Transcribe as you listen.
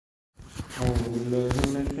أعوذ بالله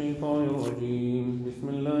من الشيطان الرجيم بسم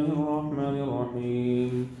الله الرحمن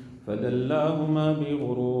الرحيم فدلاهما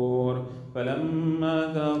بغرور فلما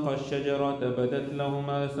ذاقا الشجرة بدت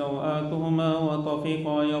لهما سوآتهما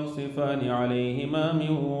وطفقا يخصفان عليهما من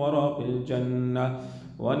ورق الجنة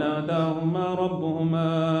وناداهما ربهما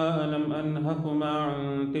ألم أنهكما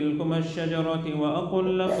عن تلكما الشجرة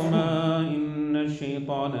وأقل لكما إن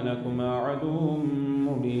الشيطان لكما عدو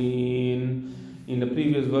مبين. In the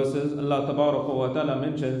previous verses, Allah Ta'ala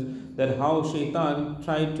mentions that how Shaitan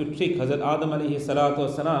tried to trick Hazrat Adam alayhi salatu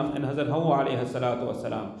wasalam and Hazrat Hawa alayhi salatu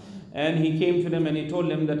wasalam. And he came to them and he told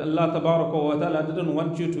them that Allah Ta'ala didn't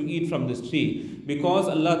want you to eat from this tree because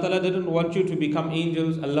Allah Ta'ala didn't want you to become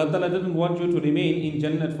angels. Allah Ta'ala didn't want you to remain in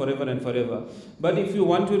Jannat forever and forever. But if you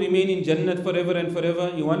want to remain in Jannat forever and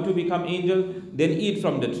forever, you want to become angels, then eat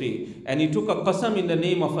from the tree. And he took a qasam in the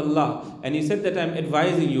name of Allah and he said that I'm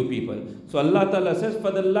advising you people. So Allah Ta'ala says,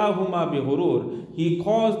 فَدَلَّاهُمَا بِغُرُورٍ. He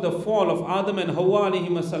caused the fall of Adam and Hawa alayhi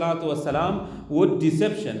salatu wasalam with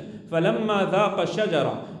deception. فَلَمَّا ذَاقَ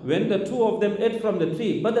الشَّجَرَةَ. When the two of them ate from the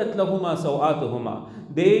tree, بَدَتْ لَهُمَا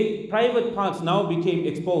سَوْآتُهُمَا. Their private parts now became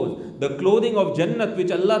exposed. The clothing of Jannat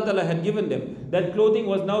which Allah Ta'ala had given them, that clothing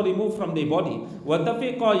was now removed from their body.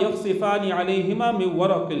 وَتَفِقَا يَخْصِفَانِ عَلَيْهِمَا مِنْ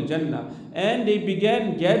وَرَقِ الْجَنَّةِ. And they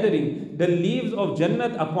began gathering the leaves of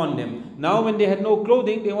Jannat upon them. Now when they had no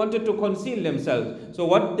clothing, they wanted to conceal themselves. So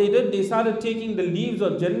what they did, they started taking the leaves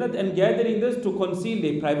of Jannat and gathering this to conceal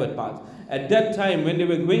their private parts. At that time, when they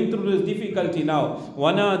were going through this difficulty now,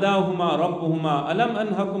 وَنَادَاهُمَا رَبُّهُمَا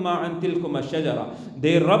أَلَمْ أَنْهَكُمَا عَنْ تِلْكُمَا الشَّجَرَةِ.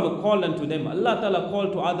 Their Rabb called unto them. Allah Ta'ala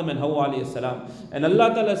called to Adam and Hawa alayhi salam. And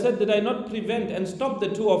Allah Ta'ala said, did I not prevent and stop the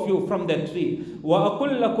two of you from that tree?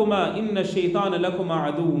 وَأَقُلْ لَكُمَا إِنَّ الشَّيْطَانَ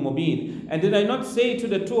لَكُمَا عَدُوٌ مُبِينٌ. And did I not say to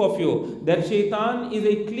the two of you that Shaitan is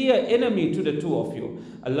a clear enemy to the two of you?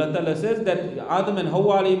 Allah Ta'ala says that Adam and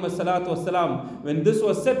Hawa alayhi salatu wasalam, when this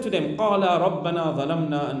was said to them, قَالَ رَبَّنَا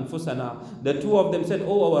ظَلَمْنَا أَنفُسَنَا. The two of them said,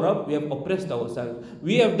 oh our Rabb, we have oppressed ourselves.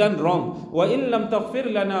 We have done wrong. وَإِن لَمْ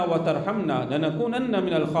تَغْفِرْ لَنَا وَتَرْحَمْنَا لَنَكُونَنَّ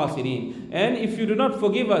مِنَ الْخَاسِرِينَ. And if you do not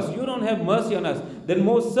forgive us, you don't have mercy on us, then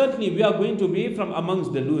most certainly we are going to be from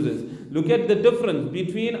amongst the losers. Look at the difference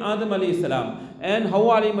between Adam alayhi salam and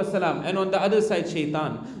Hawa alayhi salam, and on the other side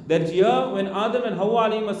Shaitan. That here when Adam and Hawa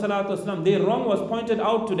alayhi salatu wasalam, their wrong was pointed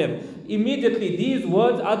out to them, immediately these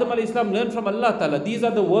words Adam alayhi salam learned from Allah Ta'ala. These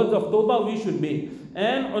are the words of tawbah we should make.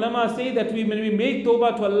 And ulama say that when we make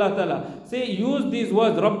tawbah to Allah Ta'ala, say use these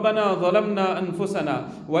words, رَبَّنَا ظَلَمْنَا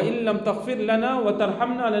أَنفُسَنَا وَإِن لَمْ تَغْفِرْ لَنَا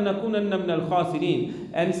وَتَرْحَمْنَا لَنَكُونَنَّ مِنَ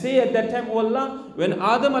الْخَاسِرِينَ. And say at that time, oh Allah, when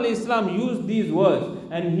Adam alayhi salam used these words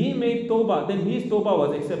and he made tawbah, then his tawbah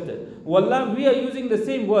was accepted. Wallah, we are using the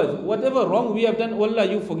same words. Whatever wrong we have done, Wallah,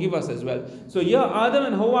 you forgive us as well. So here Adam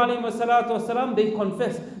and Hawa alayhi salatu wasalam, they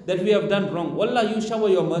confess that we have done wrong. Wallah, you shower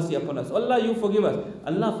your mercy upon us. Allah, you forgive us.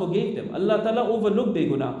 Allah forgave them. Allah Ta'ala overlooked their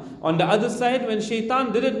guna. On the other side, when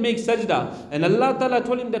Shaitan didn't make sajda, and Allah Ta'ala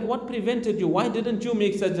told him that what prevented you? Why didn't you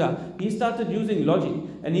make sajda? He started using logic.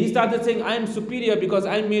 And he started saying, I am superior because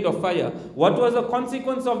I am made of fire. What was the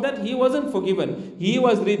consequence of that? He wasn't forgiven. He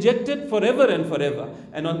was rejected forever and forever.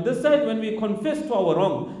 And on this side, when we confess to our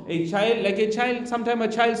wrong, sometimes a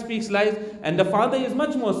child speaks lies and the father is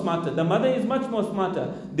much more smarter, the mother is much more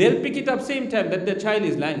smarter. They'll pick it up same time that the child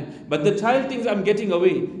is lying. But the child thinks I'm getting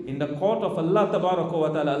away. In the court of Allah Ta'ala,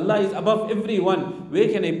 Allah is above everyone. Where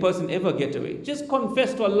can a person ever get away? Just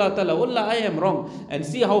confess to Allah Ta'ala, Allah, I am wrong, and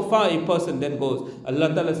see how far a person then goes.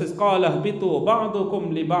 Allah Ta'ala says, قَالَ اهْبِطُوا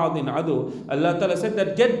بَعْضُكُمْ لِبَعْضٍ عَدُوٌ. Allah Ta'ala said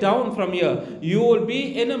that get down from here. You will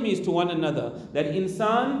be enemies to one another. That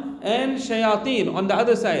insan and shayateen on the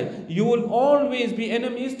other side, you will always be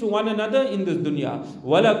enemies to one another in this dunya.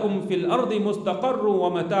 وَلَكُمْ فِي الْأَرْضِ مُسْتَقَرٌّ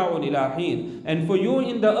وَمَتَاعٌ إِلَىٰ حِينٍ. And for you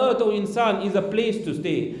in the earth, O insan, is a place to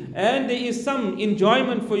stay. And there is some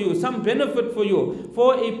enjoyment for you, some benefit for you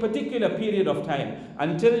for a particular period of time.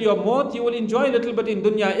 Until your maut, you will enjoy a little bit in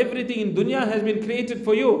dunya. Everything in dunya has been created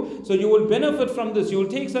for you. So you will benefit from this. You will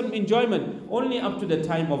take some enjoyment only up to the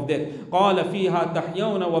time of death. قَالَ فِيهَا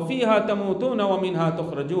تَحْيَوْنَ وَفِيهَا تَمُوتُونَ وَمِنْهَا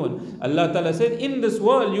تُخْرَجُونَ. Allah Ta'ala said, in this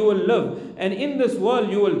world you will live, and in this world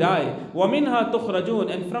you will die. وَمِنْهَا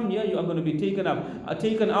تُخْرَجُونَ. And from here you are going to be taken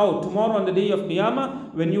out. Tomorrow on the day of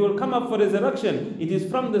Qiyamah, when you will come up for resurrection, it is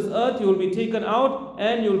from this earth you will be taken out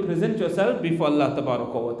and you will present yourself before Allah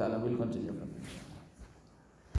Ta'ala. We'll continue from